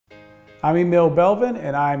I'm Emil Belvin,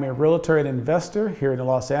 and I'm a realtor and investor here in the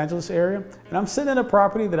Los Angeles area. And I'm sitting in a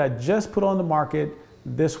property that I just put on the market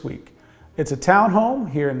this week. It's a townhome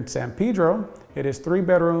here in San Pedro. It is 3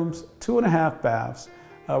 bedrooms, 2.5 baths.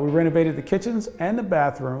 We renovated the kitchens and the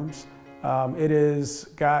bathrooms. It is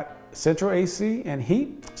got central AC and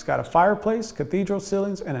heat. It's got a fireplace, cathedral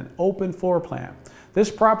ceilings, and an open floor plan.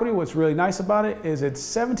 This property, what's really nice about it is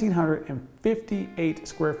it's 1,758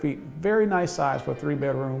 square feet. Very nice size for a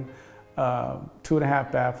 3-bedroom,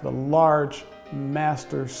 2.5 bath with a large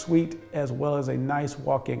master suite as well as a nice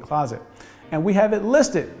walk-in closet. And we have it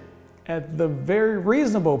listed at the very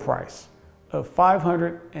reasonable price of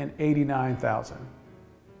 $589,000.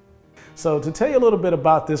 So to tell you a little bit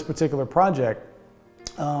about this particular project,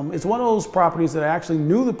 it's one of those properties that I actually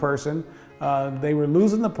knew the person. They were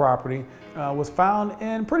losing the property, was found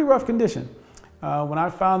in pretty rough condition. When I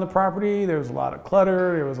found the property, there was a lot of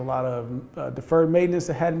clutter, there was a lot of deferred maintenance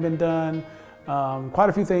that hadn't been done, quite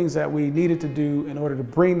a few things that we needed to do in order to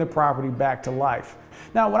bring the property back to life.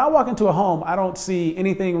 Now, when I walk into a home, I don't see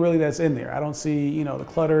anything really that's in there. I don't see, the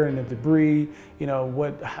clutter and the debris,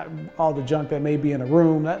 all the junk that may be in a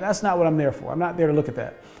room. That's not what I'm there for. I'm not there to look at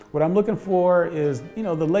that. What I'm looking for is, the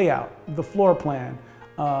layout, the floor plan.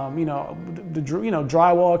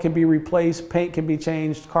 Drywall can be replaced, paint can be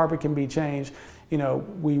changed, carpet can be changed.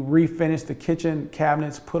 We refinished the kitchen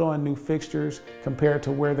cabinets, put on new fixtures compared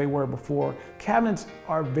to where they were before. Cabinets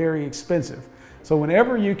are very expensive. So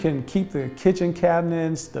whenever you can keep the kitchen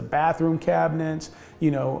cabinets, the bathroom cabinets,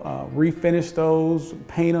 refinish those,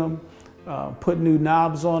 paint them, put new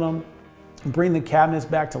knobs on them, bring the cabinets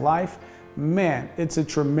back to life, man, it's a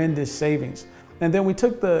tremendous savings. And then we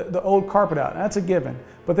took the old carpet out. That's a given.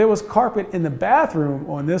 But there was carpet in the bathroom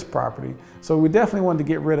on this property. So we definitely wanted to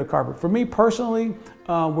get rid of carpet. For me personally,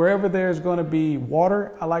 wherever there's going to be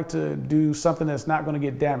water, I like to do something that's not going to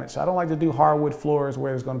get damaged. I don't like to do hardwood floors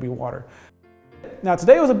where there's going to be water. Now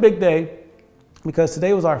today was a big day because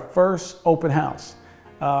today was our first open house.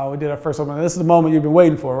 We did our first open house. This is the moment you've been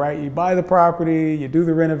waiting for, right? You buy the property, you do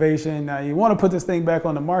the renovation. Now you want to put this thing back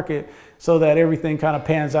on the market so that everything kind of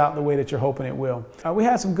pans out the way that you're hoping it will. We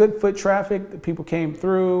had some good foot traffic. The people came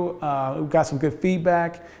through. We got some good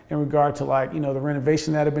feedback in regard to the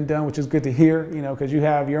renovation that had been done, which is good to hear, because you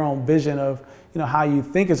have your own vision of, how you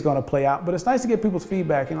think it's going to play out. But it's nice to get people's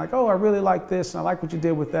feedback and oh, I really like this and I like what you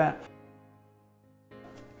did with that.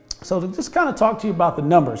 So to just kind of talk to you about the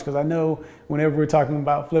numbers, because I know whenever we're talking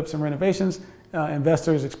about flips and renovations,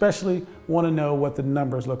 investors especially want to know what the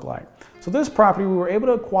numbers look like. So this property, we were able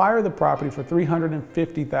to acquire the property for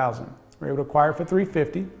 $350,000. We were able to acquire it for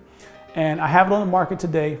 $350,000, and I have it on the market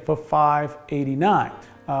today for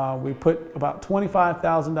 $589,000. We put about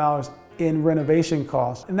 $25,000 in renovation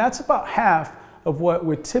costs, and that's about half of what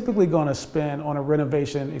we're typically going to spend on a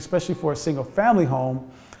renovation, especially for a single family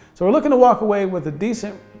home. So we're looking to walk away with a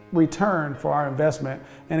decent return for our investment.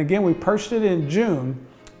 And again, we purchased it in June.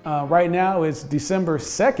 Right now it's December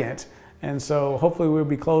 2nd. And so hopefully we'll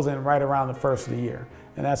be closing right around the first of the year.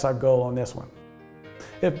 And that's our goal on this one.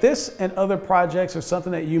 If this and other projects are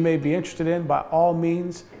something that you may be interested in, by all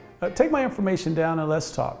means, take my information down and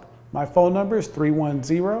let's talk. My phone number is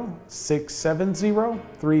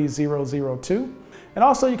 310-670-3002. And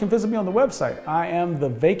also you can visit me on the website. I am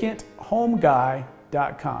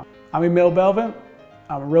thevacanthomeguy.com. I'm Emil Belvin.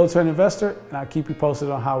 I'm a realtor and investor, and I'll keep you posted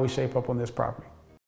on how we shape up on this property.